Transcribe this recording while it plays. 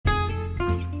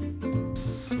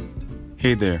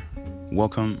Hey there,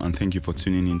 welcome and thank you for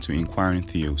tuning in to Inquiring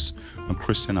Theos, a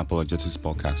Christian apologetics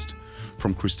podcast.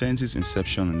 From Christianity's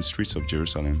inception in the streets of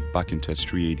Jerusalem back in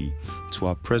 33 AD to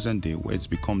our present day where it's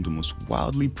become the most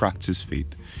wildly practiced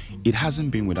faith, it hasn't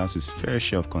been without its fair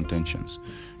share of contentions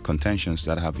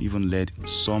that have even led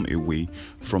some away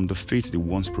from the faith they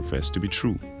once professed to be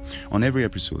true. On every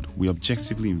episode, we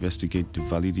objectively investigate the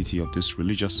validity of these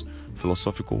religious,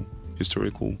 philosophical,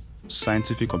 historical,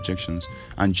 scientific objections,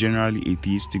 and generally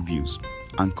atheistic views,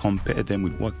 and compare them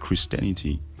with what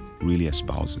Christianity really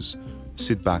espouses.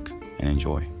 Sit back and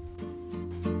enjoy.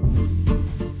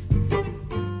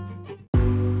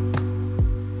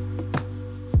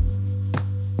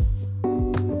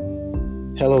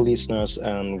 Hello, listeners,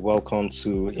 and welcome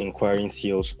to Inquiring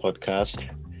Theos podcast.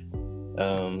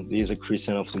 This is a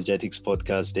Christian apologetics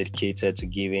podcast dedicated to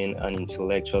giving an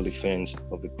intellectual defense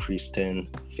of the Christian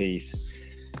faith.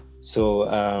 So,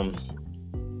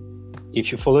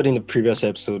 if you followed in the previous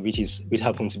episode, which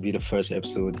happened to be the first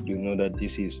episode, you know that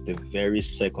this is the very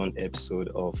second episode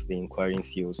of the Inquiring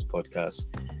Theos podcast.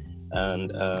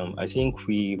 And I think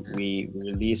we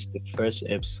released the first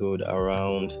episode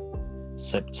around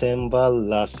September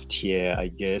last year, I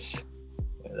guess.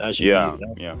 September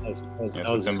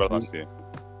last year.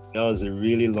 That was a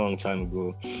really long time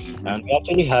ago. Mm-hmm. And we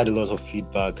actually had a lot of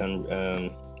feedback and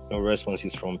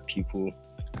responses from people.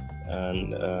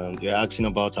 And they're asking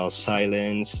about our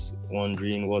silence,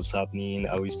 wondering what's happening,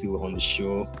 are we still on the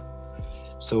show?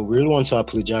 So we really want to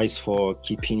apologize for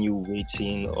keeping you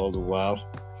waiting all the while.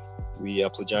 We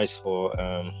apologize for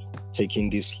taking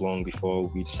this long before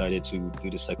we decided to do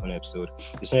the second episode.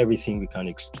 It's not everything we can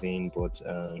explain, but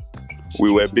we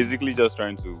were basically just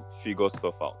trying to figure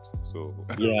stuff out. So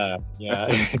yeah.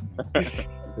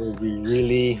 We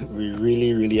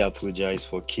really apologize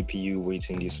for keeping you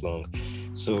waiting this long.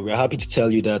 So we're happy to tell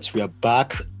you that we are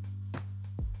back.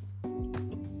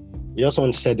 We just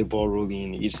want to set the ball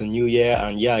rolling. It's a new year,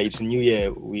 and it's a new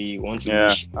year. We want to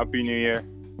wish Happy New Year.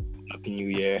 Happy New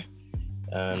Year.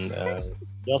 And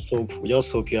we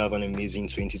just hope you have an amazing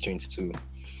 2022.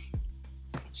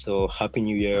 So Happy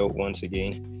New Year once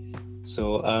again.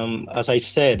 So as I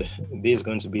said, this is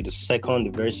going to be the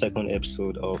very second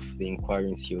episode of the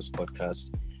Inquiring Theos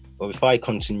podcast. But before I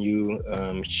continue,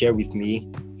 here with me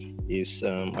is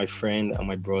my friend and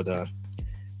my brother.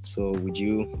 So would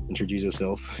you introduce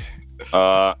yourself?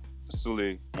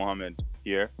 Sule Mohammed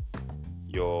here,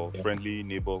 your friendly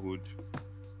neighborhood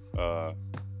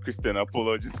Christian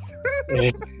apologist.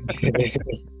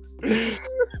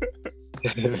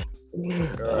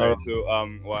 Alright, so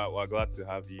we're glad to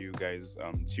have you guys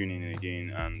tuning in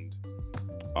again,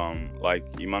 and like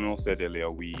Emmanuel said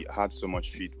earlier, we had so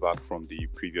much feedback from the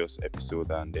previous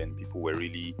episode, and then people were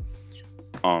really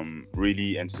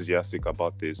enthusiastic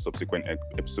about the subsequent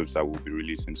episodes that we'll be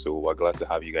releasing. So we're glad to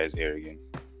have you guys here again.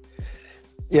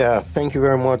 Yeah, thank you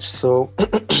very much. So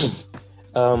the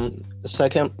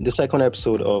second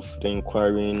episode of the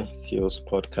Inquiring Theos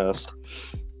podcast.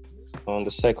 On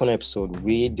the second episode,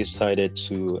 we decided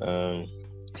to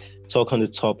talk on the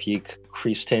topic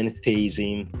Christian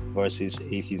Theism versus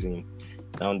Atheism.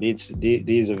 Now, this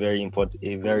is a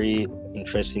very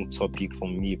interesting topic for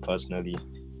me personally.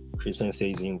 Christian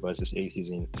Theism versus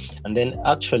Atheism. And then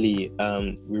actually,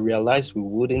 we realized we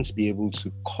wouldn't be able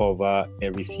to cover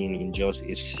everything in just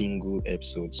a single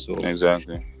episode. So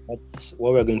exactly,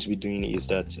 what we're going to be doing is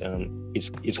that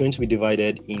it's going to be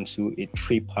divided into a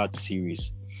 3-part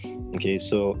series. Okay,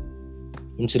 so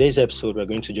in today's episode, we're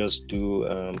going to just do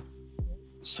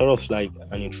sort of like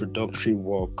an introductory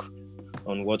walk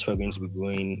on what we're going to be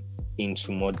going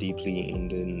into more deeply in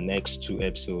the next 2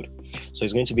 episodes. So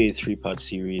it's going to be a 3-part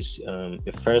series.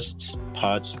 The first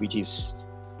part, which is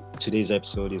today's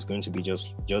episode, is going to be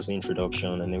just the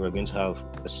introduction, and then we're going to have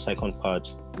a second part,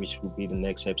 which will be the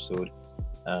next episode,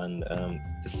 and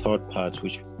the third part,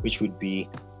 which would be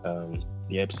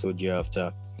the episode year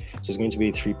after. So it's going to be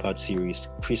a 3-part series: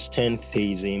 Christian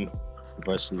Theism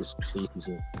versus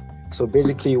Atheism. So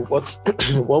basically, what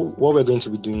we're going to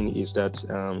be doing is that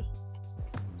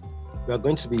we are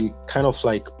going to be kind of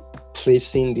like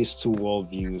placing these 2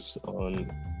 worldviews on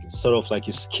sort of like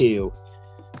a scale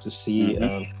to see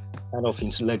kind of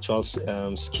intellectual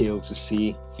scale to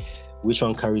see which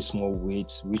one carries more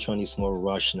weight, which one is more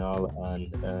rational,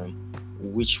 and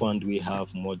which one do we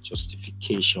have more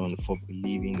justification for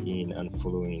believing in and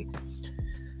following.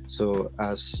 So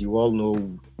as you all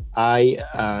know, I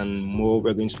and Mo,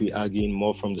 we're going to be arguing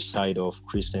more from the side of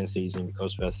Christian theism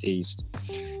because we are theists.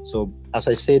 So as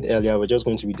I said earlier, we're just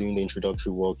going to be doing the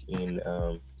introductory work in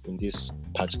this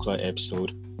particular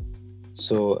episode.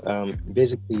 So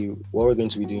basically, what we're going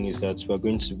to be doing is that we're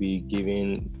going to be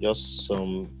giving just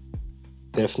some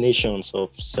definitions of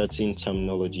certain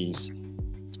terminologies,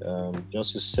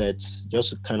 just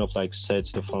to kind of like set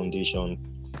the foundation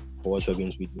for what we're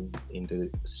going to be doing in the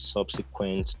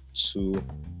subsequent 2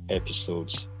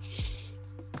 episodes.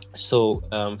 So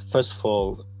first of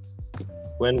all,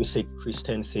 when we say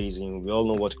Christian theism, we all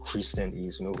know what Christian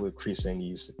is. We know who a Christian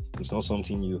is. It's not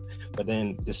something new. But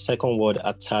then the second word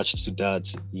attached to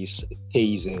that is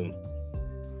theism.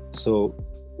 So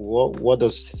what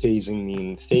does theism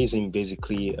mean? Theism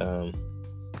basically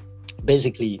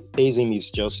theism is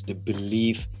just the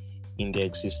belief in the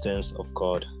existence of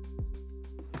God.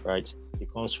 Right?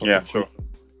 It comes from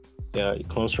it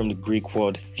comes from the Greek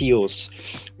word theos,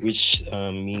 which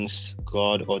means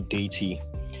God or deity.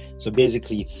 So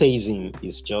basically, theism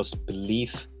is just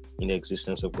belief in the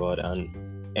existence of God, and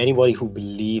anybody who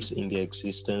believes in the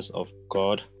existence of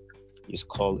God is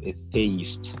called a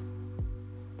theist,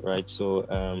 right? So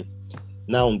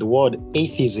now the word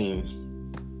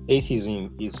atheism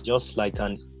is just like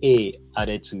an A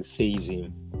added to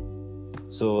theism.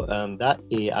 So that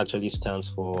A actually stands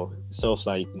for stuff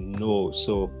like no.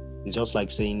 So it's just like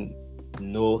saying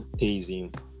no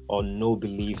theism or no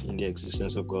belief in the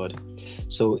existence of God.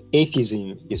 So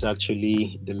atheism is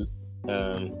actually the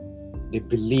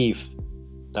belief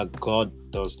that God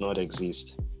does not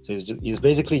exist. So it's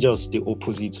basically just the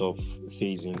opposite of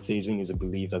theism. Theism is a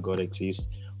belief that God exists,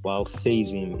 while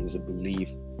atheism is a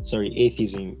belief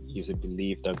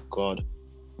that God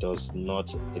does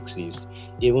not exist.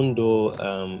 Even though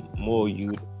Mo,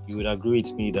 you would agree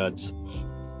with me that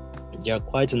there are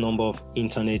quite a number of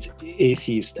internet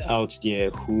atheists out there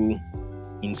who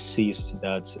insist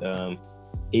that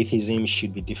atheism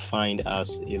should be defined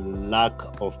as a lack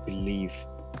of belief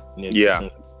in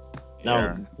existence.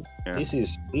 Now, this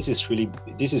is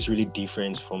really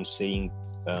different from saying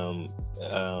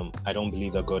I don't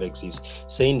believe that God exists.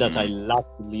 Saying that I lack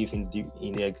belief in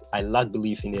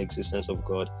the existence of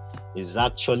God is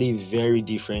actually very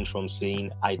different from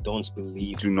saying I do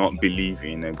not believe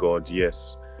in a God.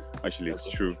 Yes, actually, it's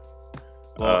true.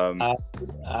 But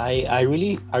I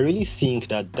really think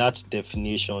that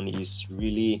definition is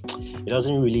really, it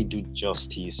doesn't really do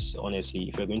justice, honestly,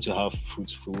 if we're going to have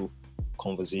fruitful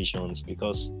conversations,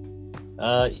 because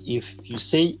if you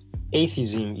say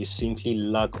atheism is simply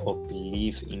lack of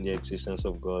belief in the existence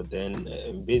of God, then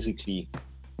basically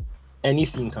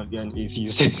anything can be an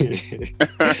atheist.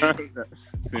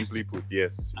 Simply put,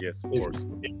 yes, of course.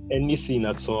 Anything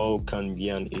at all can be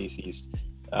an atheist.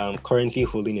 I'm currently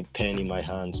holding a pen in my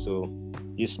hand, so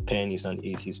this pen is an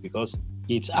atheist because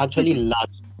it actually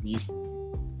lacks belief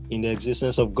in the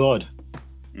existence of God.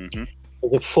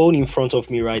 The phone in front of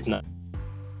me right now,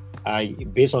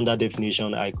 based on that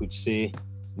definition, I could say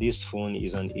this phone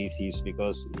is an atheist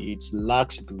because it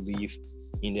lacks belief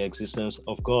in the existence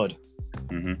of God.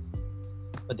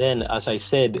 But then, as I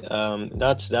said,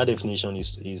 that definition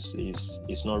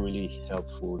is not really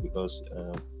helpful because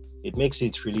it makes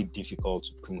it really difficult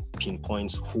to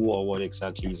pinpoint who or what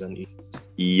exactly is an atheist.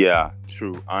 Yeah,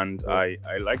 true. And I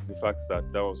like the fact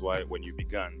that was why when you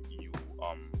began, you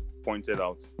pointed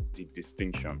out the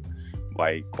distinction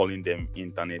by calling them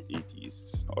internet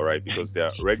atheists. All right, because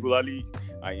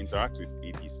I interact with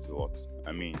atheists a lot.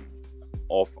 I mean,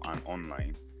 off and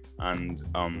online. And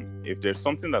if there's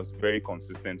something that's very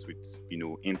consistent with,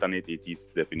 internet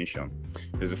atheists definition,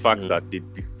 is the fact that they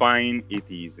define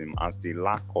atheism as the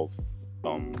lack of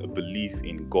a belief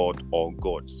in God or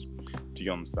gods. Do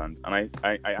you understand? And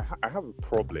I have a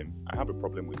problem. I have a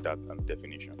problem with that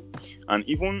definition. And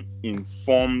even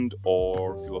informed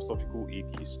or philosophical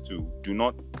atheists too do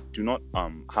not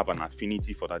have an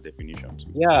affinity for that definition too.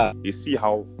 Yeah. You see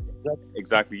how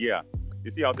exactly? Yeah. You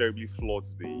see how terribly flawed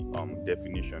the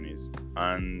definition is.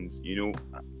 And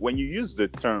when you use the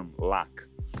term lack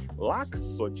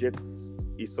suggests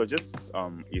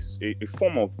a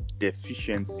form of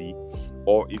deficiency,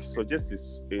 or it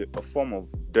suggests a form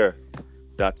of dearth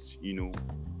that's in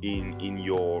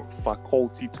your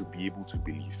faculty to be able to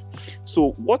believe.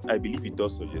 So what I believe it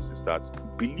does suggest is that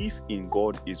belief in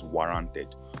God is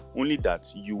warranted, only that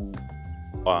you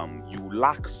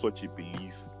lack such a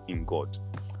belief in God.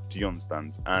 Do you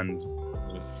understand? And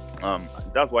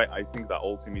that's why I think that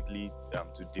ultimately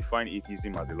to define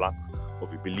atheism as a lack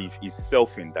of a belief is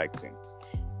self-indicting.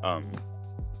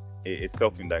 It's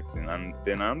self-indicting. And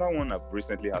then another one I've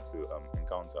recently had to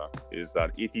encounter is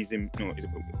that atheism,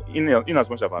 in as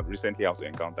much as I've recently had to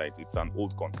encounter it, it's an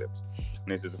old concept.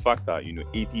 And it's the fact that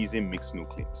atheism makes no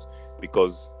claims,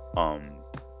 because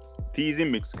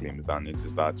theism makes claims, and it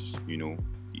is that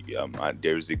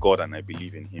there is a God and I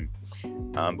believe in him.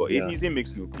 But Yeah. atheism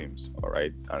makes no claims, all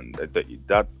right? And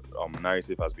that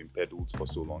narrative has been peddled for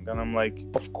so long. And I'm like,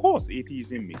 of course,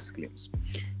 atheism makes claims.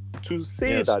 To say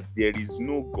Yes. that there is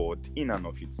no God in and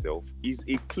of itself is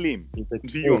a claim. It's a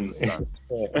Do you claim. understand?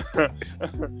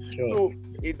 Sure. So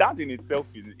that in itself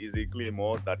is a claim,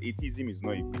 or that atheism is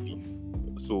not a belief.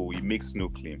 So it makes no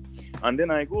claim. And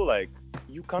then I go like,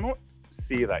 you cannot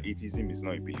say that atheism is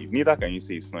not a belief. Neither can you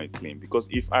say it's not a claim. Because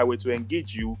if I were to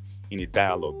engage you in a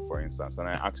dialogue, for instance, and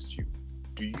I asked you,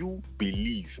 do you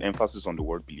believe, emphasis on the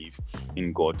word believe,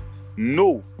 in God?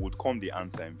 No would come the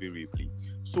answer invariably.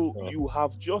 So you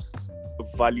have just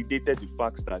validated the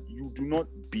facts that you do not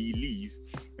believe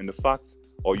in the facts,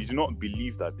 or you do not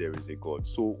believe that there is a God.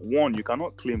 So one, you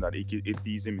cannot claim that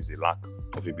atheism is a lack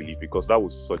of a belief, because that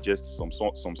would suggest some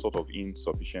sort of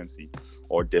insufficiency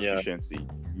or deficiency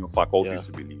in your faculties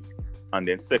to believe. And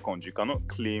then second, you cannot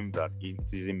claim that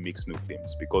atheism makes no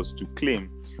claims, because to claim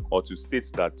or to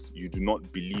state that you do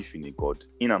not believe in a God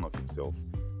in and of itself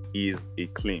is a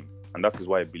claim. And that is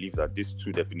why I believe that these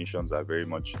two definitions are very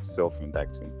much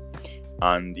self-indicting.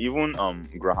 And even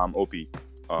Graham Opie,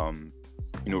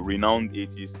 renowned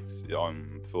atheist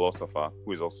philosopher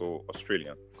who is also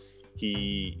Australian,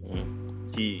 he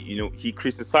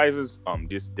criticizes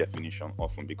this definition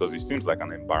often, because it seems like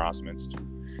an embarrassment to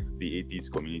the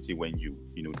atheist community when you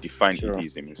define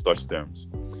atheism in such terms.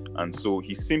 And so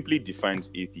he simply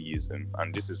defines atheism,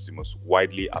 and this is the most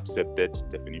widely accepted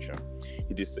definition.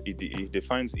 He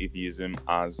defines atheism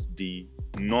as the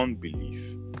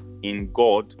non-belief in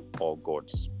God or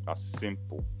gods. As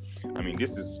simple. I mean,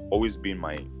 this has always been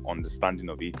my understanding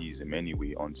of atheism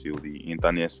anyway, until the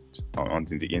internet,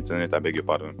 I beg your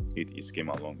pardon, atheists came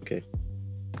along. Okay.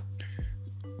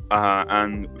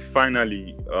 And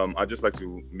finally, I'd just like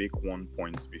to make one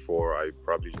point before I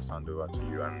probably just hand over to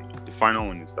you. And the final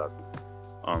one is that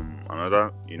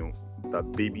another,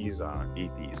 that babies are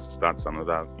atheists. That's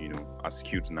another,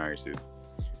 astute narrative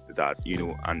that,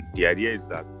 and the idea is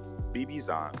that babies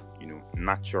are,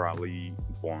 naturally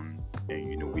born,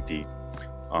 with a,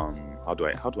 how do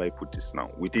I put this now?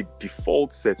 With a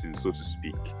default setting, so to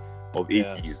speak, of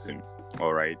atheism,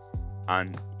 all right?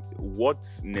 And what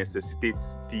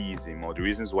necessitates theism, or the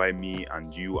reasons why me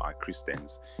and you are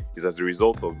Christians, is as a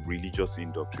result of religious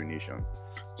indoctrination.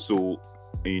 So,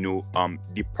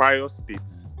 the prior state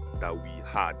that we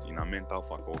had in our mental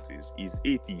faculties is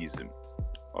atheism,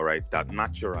 all right? That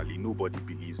naturally nobody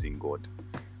believes in God.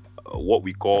 What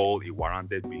we call a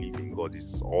warranted belief in God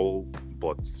is all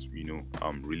but,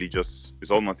 religious.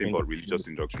 It's all nothing but religious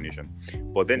indoctrination.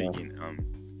 But then again,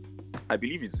 I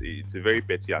believe it's a very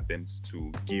petty attempt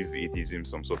to give atheism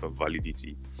some sort of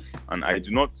validity, and I do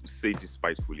not say this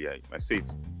spitefully. I say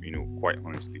it, quite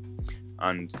honestly.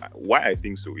 And why I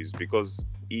think so is because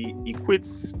he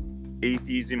equates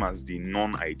atheism as the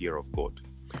non-idea of God.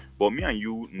 But me and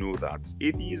you know that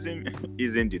atheism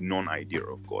isn't the non-idea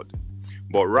of God,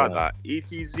 but rather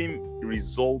atheism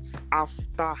results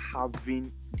after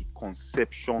having the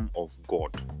conception of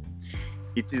God.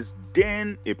 It is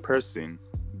then a person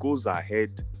goes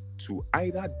ahead to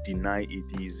either deny the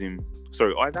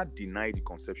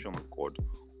conception of God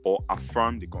or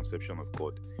affirm the conception of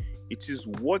God. It is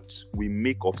what we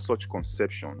make of such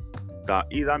conception that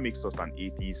either makes us an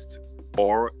atheist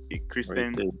or a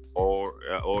Christian or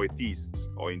a theist,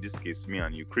 or in this case, me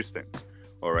and you Christians.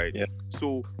 All right. Yeah.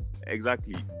 So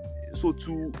exactly. So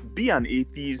to be an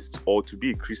atheist or to be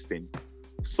a Christian,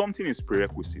 something is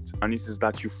prerequisite, and it is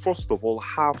that you first of all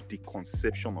have the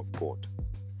conception of God.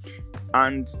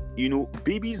 And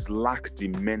babies lack the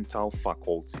mental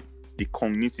faculty, the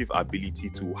cognitive ability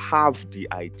to have the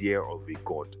idea of a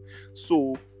God.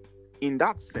 So in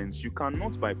that sense, you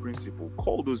cannot by principle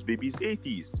call those babies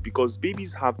atheists, because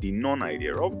babies have the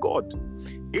non-idea of God.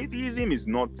 Atheism is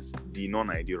not the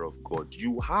non-idea of God.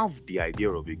 You have the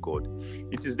idea of a God.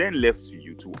 It is then left to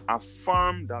you to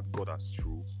affirm that God as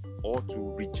true or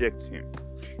to reject him.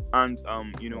 And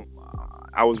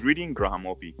I was reading Graham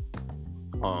Opie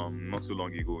not so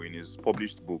long ago in his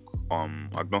published book,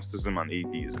 Agnosticism and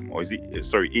Atheism, or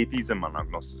Atheism and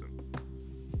Agnosticism.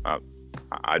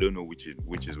 I don't know which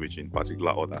is which in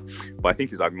particular order, but I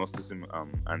think it's Agnosticism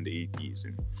and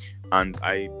Atheism. And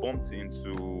I bumped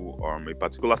into a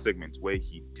particular segment where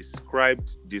he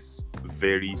described this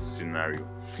very scenario,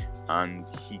 and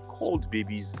he called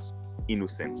babies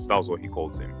innocent. That was what he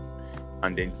calls them.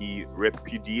 And then he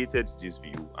repudiated this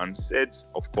view and said,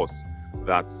 of course,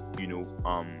 that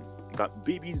that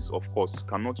babies, of course,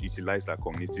 cannot utilize their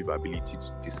cognitive ability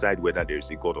to decide whether there is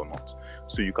a God or not.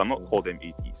 So you cannot call them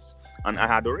atheists. And I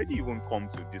had already even come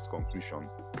to this conclusion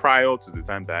prior to the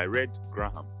time that I read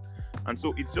Graham. And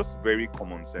so it's just very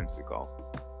commonsensical.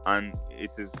 And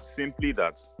it is simply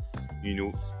that,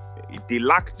 they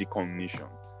lack the cognition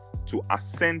to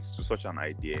assent to such an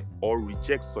idea or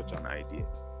reject such an idea.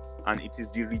 And it is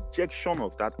the rejection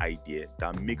of that idea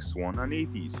that makes one an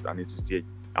atheist. And it is the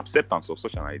acceptance of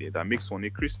such an idea that makes one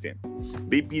a Christian.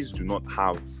 Babies do not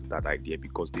have that idea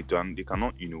because they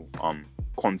cannot,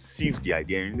 conceive the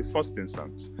idea in the first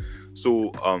instance.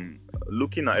 So,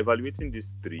 evaluating these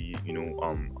three,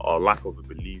 our lack of a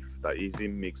belief that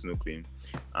Ism makes no claim,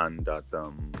 and that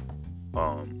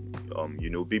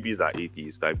babies are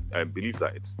atheists, I believe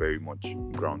that it's very much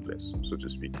groundless, so to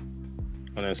speak.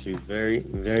 Honestly, very,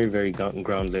 very, very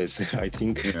groundless. I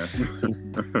think. Yeah.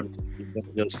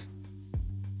 Just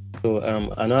so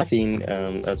another thing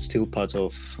that's still part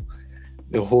of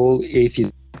the whole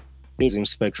atheism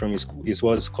spectrum is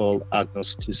what is called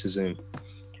agnosticism.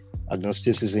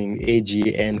 Agnosticism,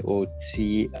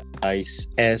 agnosticism,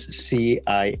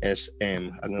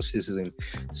 agnosticism.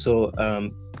 So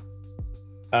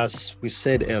as we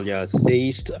said earlier,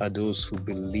 theists are those who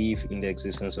believe in the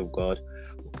existence of God.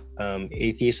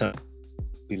 Atheists are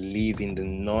believe in the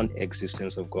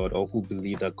non-existence of God, or who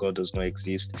believe that God does not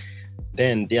exist.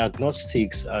 Then the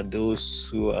agnostics are those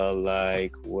who are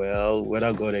like, well,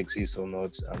 whether God exists or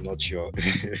not, I'm not sure.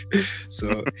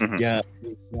 So there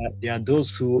are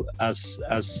those who,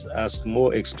 as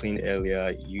Mo explained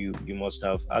earlier, you must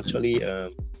have actually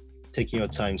taken your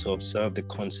time to observe the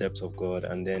concept of God,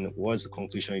 and then what's the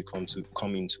conclusion you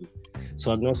come into.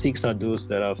 So agnostics are those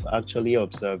that have actually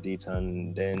observed it,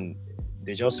 and then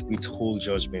they just withhold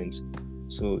judgment.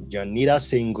 So they're neither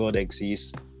saying God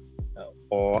exists,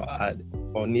 or are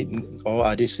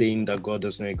they saying that God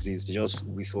doesn't exist? They just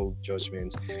withhold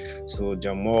judgment. So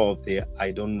they're more of the I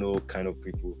don't know kind of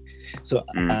people. So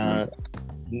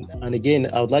and again,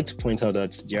 I would like to point out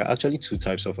that there are actually two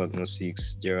types of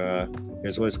agnostics.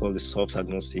 There's what is called the soft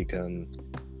agnostic and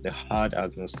the hard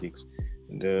agnostics.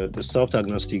 The soft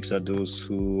agnostics are those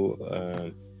who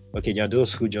there are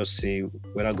those who just say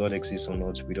whether God exists or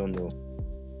not, we don't know.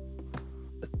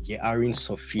 There aren't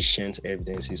sufficient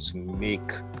evidences to make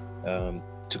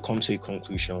to come to a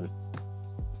conclusion,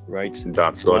 right?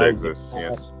 That God exists,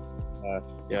 yes.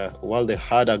 While the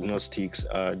hard agnostics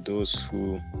are those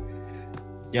who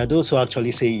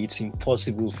actually say it's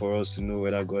impossible for us to know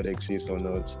whether God exists or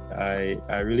not.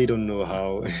 I really don't know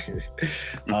how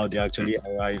how they actually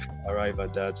arrive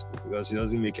at that, because it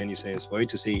doesn't make any sense for you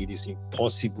to say it is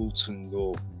impossible to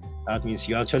know. That means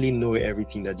you actually know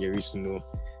everything that there is to know,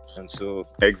 and so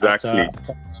exactly.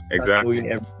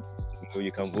 Knowing everything,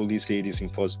 you can boldly say it is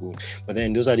impossible. But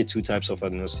then those are the two types of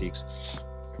agnostics.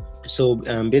 So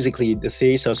basically, the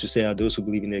theists, as we say, are those who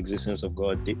believe in the existence of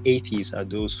God. The atheists are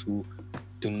those who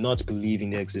do not believe in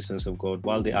the existence of God,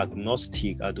 while the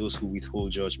agnostic are those who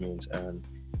withhold judgment and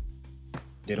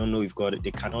they don't know if God, they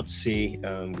cannot say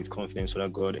with confidence whether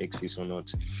God exists or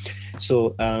not.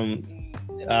 So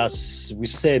as we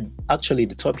said, actually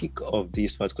the topic of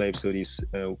this particular episode is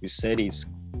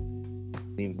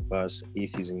versus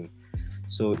atheism.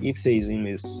 So if theism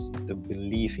is the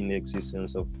belief in the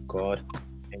existence of God,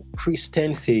 and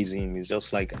Christian theism is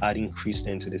just like adding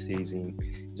Christian to the theism.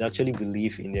 It's actually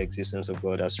belief in the existence of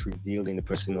God as revealed in the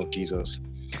person of Jesus.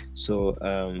 So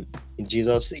in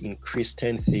Jesus, in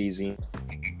Christian theism,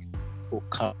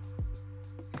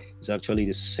 is actually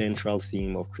the central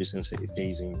theme of Christian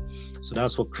theism. So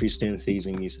that's what Christian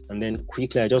theism is. And then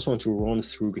quickly, I just want to run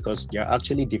through, because there are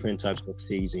actually different types of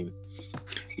theism.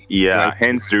 Yeah, right?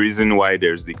 Hence the reason why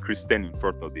there's the Christian in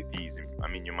front of the theism. I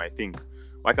mean, you might think,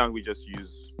 why can't we just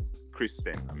use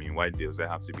Christian? I mean, why does there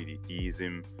have to be the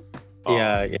theism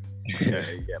behind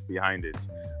it?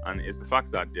 And it's the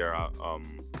fact that there are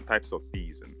types of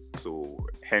theism. So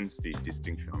hence the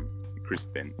distinction,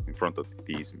 Christian in front of the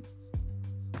theism.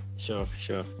 Sure.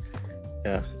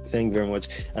 Yeah, thank you very much.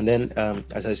 And then,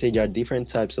 as I said, there are different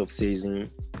types of theism.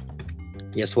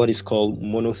 Yes, what is called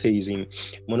monotheism.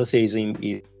 Monotheism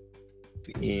is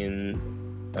in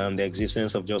the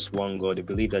existence of just one God. They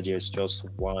believe that there is just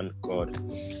one God,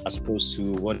 as opposed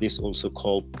to what is also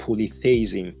called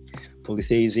polytheism.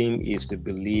 Polytheism is the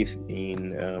belief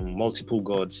in multiple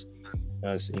gods.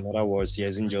 As in other words, there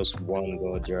isn't just one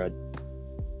God, there are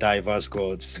diverse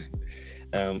gods.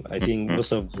 I think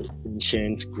most of the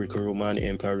ancient Greco-Roman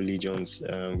Empire religions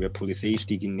were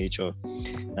polytheistic in nature,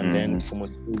 and then for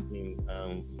monotheism,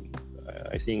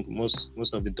 I think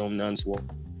most of the dominant were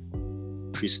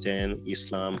Christian,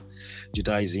 Islam,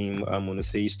 Judaism are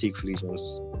monotheistic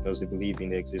religions because they believe in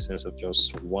the existence of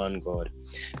just one God.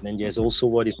 And then there's also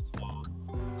what is called,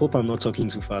 hope I'm not talking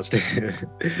too fast.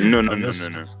 No.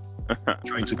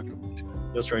 trying to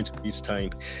beat time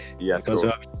Yeah, because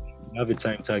sure. we have a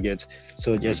time target.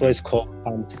 So that's why it's called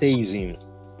pantheism.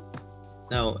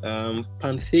 Now,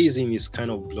 pantheism is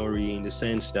kind of blurry in the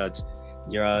sense that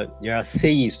there are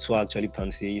theists who are actually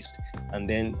pantheists, and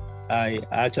then I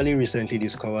actually recently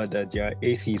discovered that there are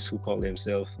atheists who call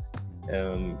themselves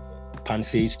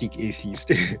pantheistic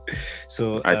atheists.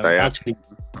 So Yeah, actually,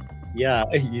 yeah,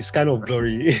 it's kind of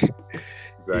blurry.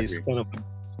 It's exactly. kind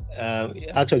of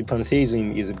actually,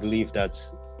 pantheism is a belief that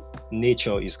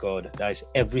nature is God. That is,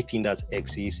 everything that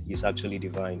exists is actually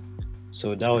divine.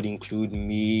 So that would include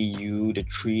me, you, the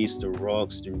trees, the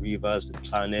rocks, the rivers, the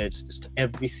planets,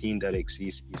 everything that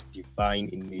exists is divine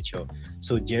in nature.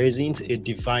 So there isn't a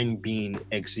divine being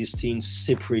existing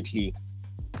separately,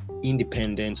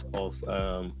 independent of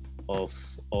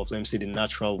let me say the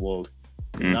natural world.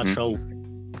 The Mm-hmm. natural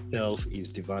self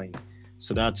is divine.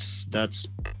 So that's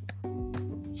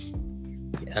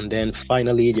and then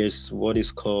finally there's what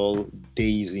is called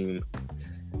deism.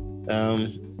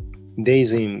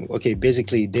 Deism, okay,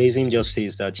 basically deism just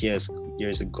says that yes,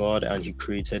 there's a God and he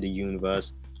created the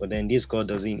universe, but then this God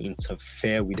doesn't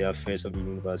interfere with the affairs of the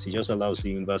universe. He just allows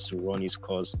the universe to run its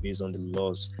course based on the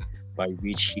laws by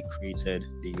which he created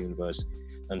the universe.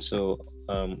 And so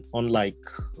unlike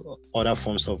other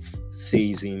forms of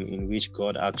theism in which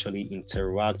God actually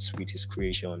interacts with his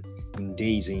creation, in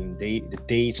deism, the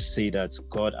deists say that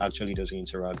God actually doesn't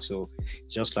interact. So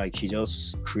just like he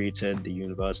just created the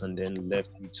universe and then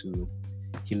left it to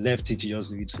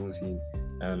just do its own thing,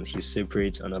 and he's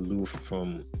separate and aloof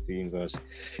from the universe.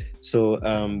 So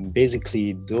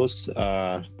basically those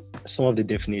are some of the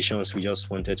definitions we just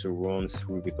wanted to run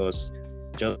through, because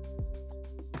just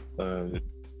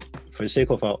for the sake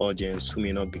of our audience who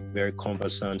may not be very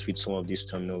conversant with some of these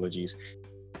terminologies,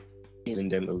 using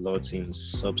them a lot in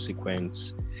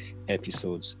subsequent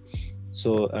episodes.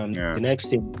 So Yeah. the next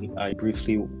thing I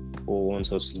briefly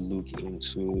want us to look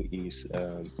into is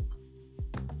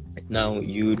now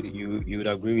you'd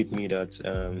agree with me that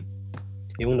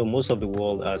even though most of the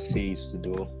world are theists,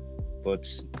 though, but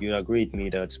you'd agree with me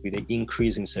that with the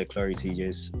increase in secularity,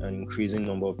 there's an increasing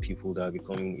number of people that are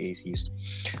becoming atheists.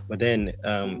 But then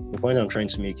the point I'm trying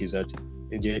to make is that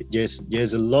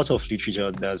there's a lot of literature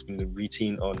that has been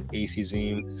written on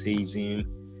atheism, theism.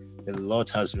 A lot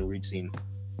has been written,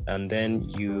 and then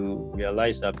you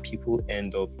realize that people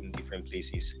end up in different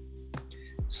places.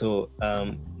 So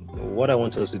what I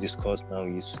want us to discuss now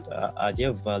is are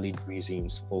there valid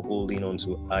reasons for holding on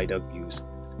to either views?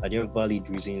 Are there valid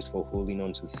reasons for holding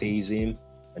on to theism?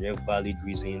 Are there valid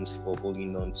reasons for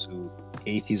holding on to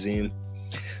atheism?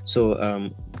 So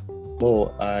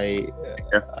I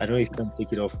don't know if you can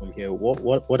take it off from here.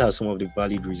 What are some of the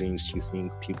valid reasons you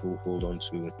think people hold on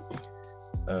to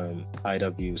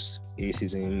either views?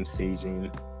 Atheism,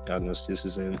 theism,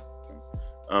 agnosticism.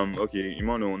 Okay,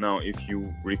 Imano. Now, if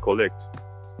you recollect,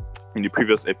 in the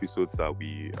previous episodes that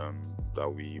we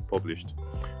published,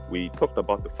 we talked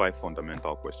about the 5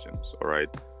 fundamental questions. All right.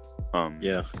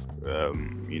 Yeah.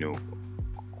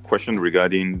 Question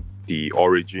regarding the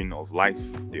origin of life,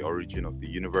 the origin of the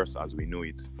universe as we know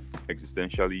it,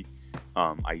 existentially,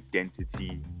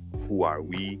 identity, who are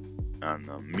we, and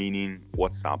meaning,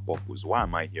 what's our purpose, why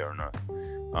am I here on earth,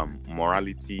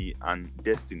 morality, and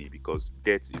destiny, because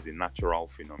death is a natural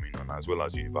phenomenon as well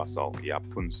as universal. It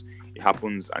happens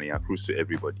and it accrues to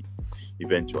everybody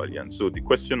eventually. And so the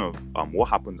question of what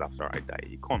happens after I die,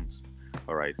 it comes.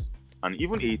 All right. And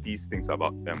even atheists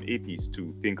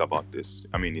too think about this.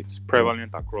 I mean, it's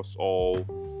prevalent across all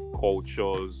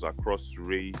cultures, across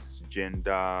race,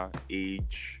 gender,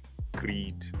 age,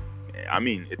 creed. I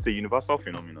mean, it's a universal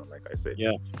phenomenon, like I said.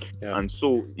 Yeah. And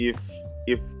so if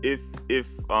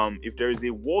there is a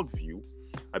worldview,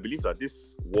 I believe that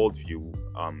this worldview,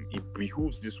 it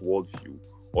behooves this worldview,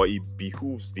 or it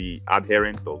behooves the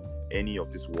adherent of any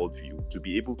of this worldview to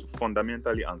be able to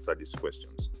fundamentally answer these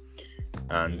questions.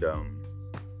 And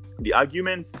the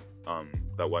argument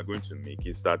that we're going to make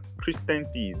is that Christian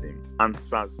theism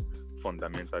answers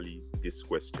fundamentally this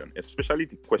question, especially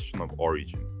the question of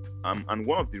origin. And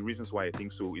one of the reasons why I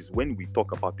think so is when we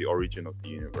talk about the origin of the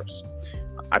universe,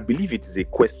 I believe it is a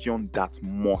question that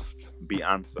must be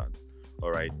answered.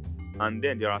 All right. And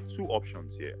then there are 2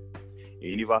 options here: a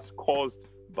universe caused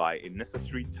by a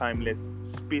necessary, timeless,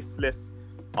 spaceless,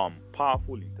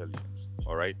 powerful intelligence.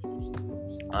 All right.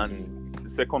 And the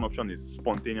second option is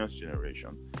spontaneous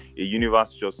generation, a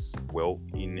universe just,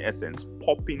 in essence,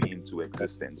 popping into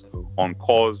existence,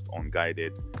 uncaused,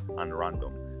 unguided, and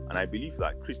random. And I believe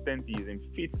that Christian theism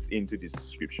fits into this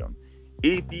description.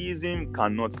 Atheism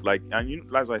cannot, and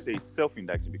that's why I say it's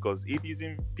self-indicting, because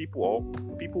atheism, people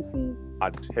who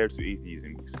adhere to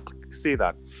atheism say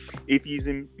that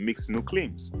atheism makes no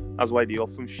claims. That's why they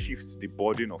often shift the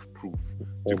burden of proof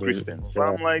to Christians. But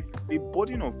I'm like, the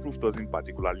burden of proof doesn't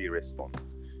particularly rest on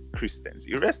Christians.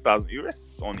 It rests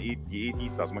on the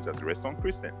atheists as much as it rests on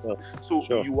Christians. So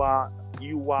you are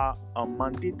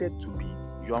mandated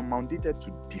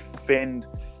to defend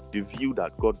the view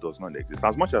that God does not exist,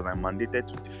 as much as I'm mandated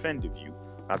to defend the view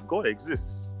that God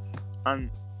exists. And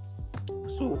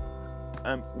so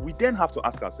we then have to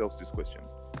ask ourselves this question,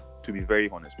 to be very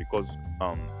honest, because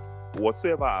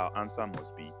whatsoever our answer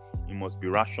must be, it must be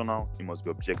rational, it must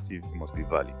be objective, it must be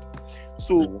valid.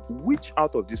 So which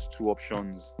out of these two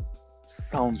options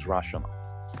sounds rational,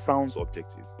 sounds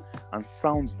objective, and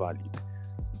sounds valid?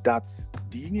 That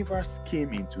the universe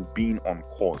came into being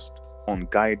uncaused,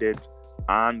 unguided,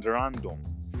 and random.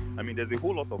 I mean, there's a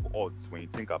whole lot of odds when you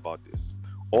think about this.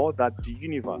 Or that the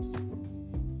universe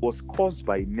was caused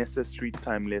by necessary,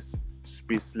 timeless,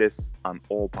 spaceless, and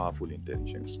all-powerful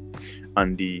intelligence.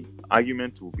 And the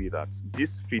argument will be that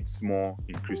this fits more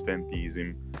in Christian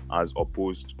theism as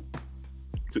opposed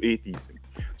to atheism.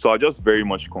 So I'll just very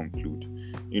much conclude.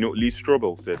 Lee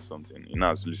Strobel said something. Lee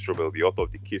Strobel, the author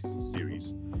of the Case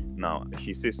series. Now,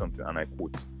 he says something, and I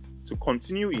quote, "To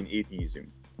continue in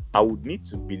atheism, I would need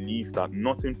to believe that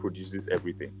nothing produces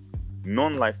everything.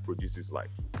 Non-life produces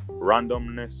life.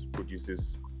 Randomness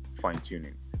produces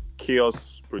fine-tuning.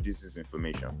 Chaos produces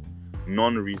information.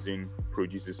 Non-reason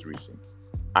produces reason.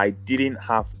 I didn't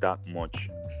have that much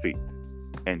faith."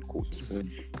 End quote.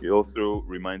 It also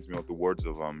reminds me of the words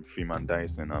of Freeman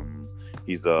Dyson.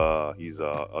 He's a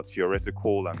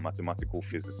theoretical and mathematical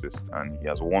physicist, and he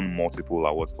has won multiple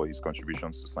awards for his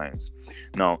contributions to science.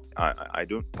 Now, I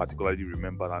don't particularly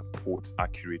remember that quote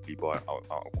accurately, but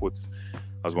I'll quote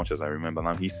as much as I remember.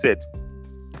 Now, he said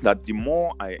that the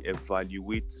more I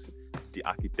evaluate the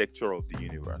architecture of the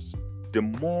universe, the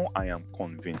more I am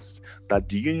convinced that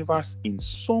the universe in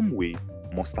some way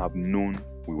must have known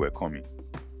we were coming.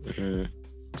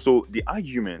 So the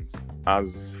argument,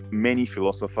 as many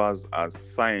philosophers, as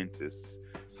scientists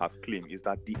have claimed, is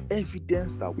that the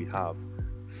evidence that we have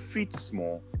fits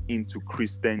more into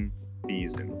Christian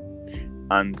theism.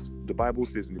 And the Bible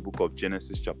says in the book of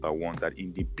Genesis chapter 1 that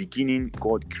in the beginning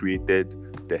God created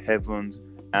the heavens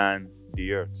and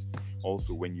the earth.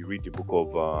 Also, when you read the book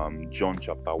of John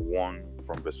chapter 1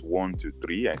 from verse 1 to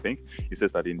 3, I think, it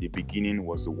says that in the beginning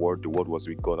was the Word was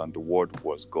with God, and the Word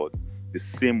was God. The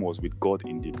same was with God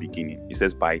in the beginning. It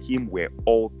says, by him were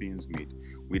all things made.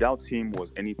 Without him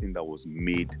was anything that was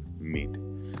made.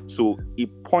 So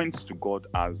it points to God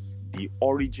as the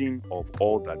origin of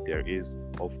all that there is,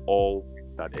 of all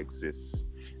that exists.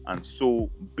 And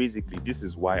so basically, this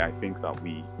is why I think that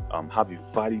we have a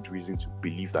valid reason to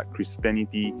believe that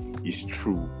Christianity is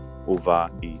true over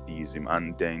atheism.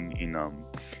 And then in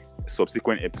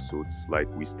subsequent episodes, like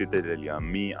we stated earlier,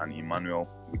 me and Emmanuel,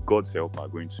 with God's help, are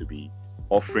going to be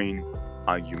offering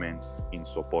arguments in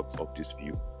support of this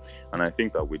view. And I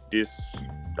think that with this,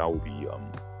 that will be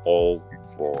all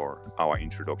for our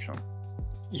introduction.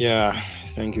 Yeah,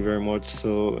 thank you very much.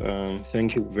 So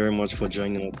thank you very much for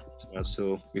joining us.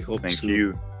 So we hope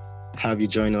to have you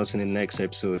join us in the next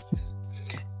episode.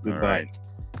 Goodbye. All right.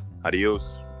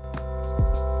 Adios.